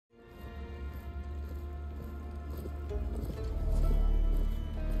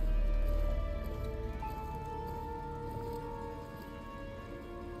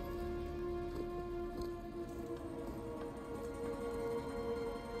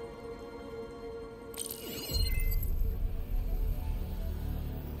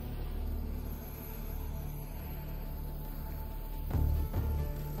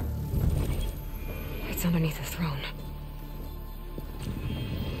underneath the throne.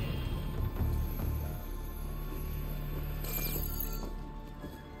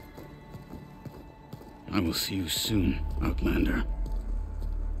 I will see you soon, Outlander.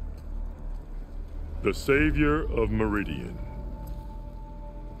 The savior of Meridian.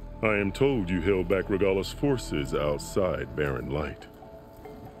 I am told you held back Regalla's forces outside Barren Light.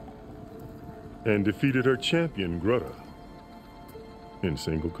 And defeated her champion, Grutta, in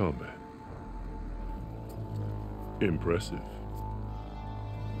single combat. Impressive.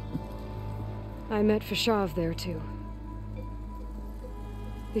 I met Fashav there, too.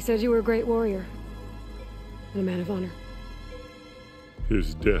 He said you were a great warrior. And a man of honor.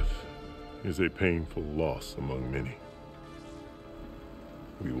 His death is a painful loss among many.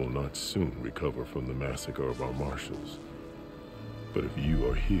 We will not soon recover from the massacre of our marshals. But if you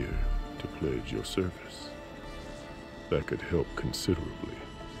are here to pledge your service, that could help considerably.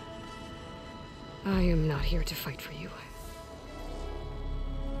 I am not here to fight for you.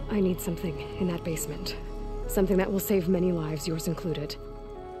 I need something in that basement. Something that will save many lives, yours included.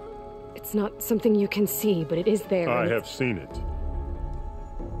 It's not something you can see, but it is there. I have seen it.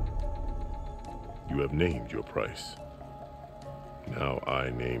 You have named your price. Now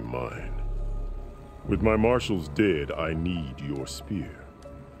I name mine. With my marshals dead, I need your spear.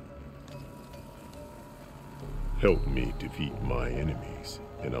 Help me defeat my enemies,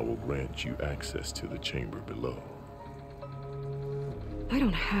 and I will grant you access to the chamber below. I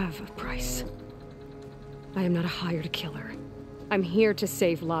don't have a price. I am not a hired killer. I'm here to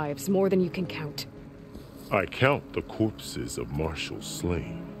save lives, more than you can count. I count the corpses of marshals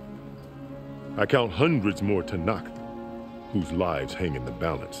slain. I count hundreds more Tanakh, whose lives hang in the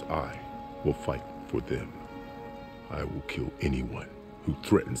balance. I will fight for them. I will kill anyone who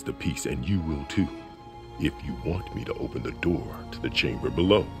threatens the peace, and you will too, if you want me to open the door to the chamber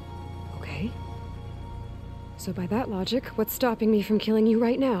below. Okay. So by that logic, what's stopping me from killing you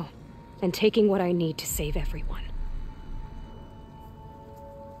right now? And taking what I need to save everyone?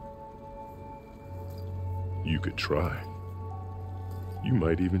 You could try. You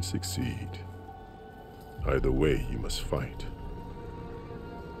might even succeed. Either way, you must fight.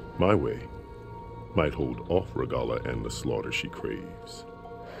 My way might hold off Regalla and the slaughter she craves.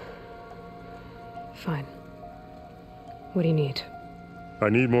 Fine. What do you need? I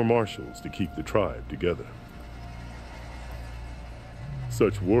need more marshals to keep the tribe together.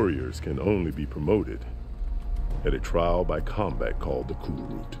 Such warriors can only be promoted at a trial by combat called the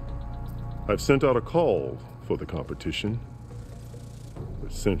Kulrut. I've sent out a call for the competition,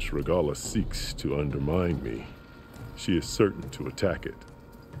 but since Regalla seeks to undermine me, she is certain to attack it.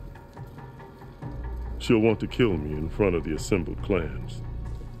 She'll want to kill me in front of the assembled clans.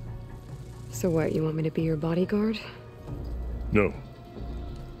 So what, you want me to be your bodyguard? No.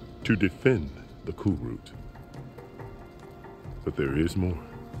 To defend the Kulrut. But there is more.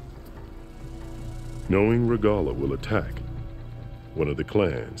 Knowing Regalla will attack, one of the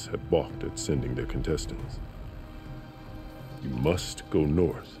clans had balked at sending their contestants. You must go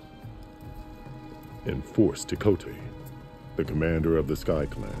north and force Tekote, the commander of the Sky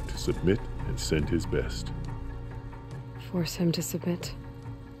Clan, to submit and send his best. Force him to submit?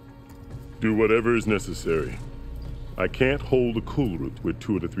 Do whatever is necessary. I can't hold the Kulrut with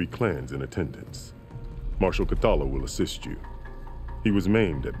 2 of the 3 clans in attendance. Marshal Kathala will assist you. He was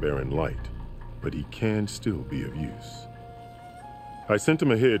maimed at Barren Light, but he can still be of use. I sent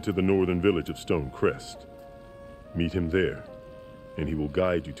him ahead to the northern village of Stone Crest. Meet him there, and he will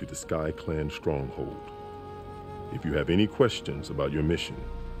guide you to the Sky Clan stronghold. If you have any questions about your mission,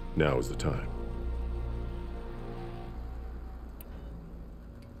 now is the time.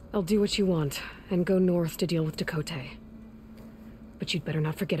 I'll do what you want, and go north to deal with Tekote. But you'd better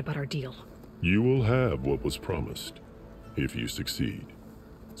not forget about our deal. You will have what was promised, if you succeed.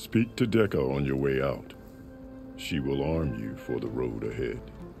 Speak to Dekka on your way out. She will arm you for the road ahead.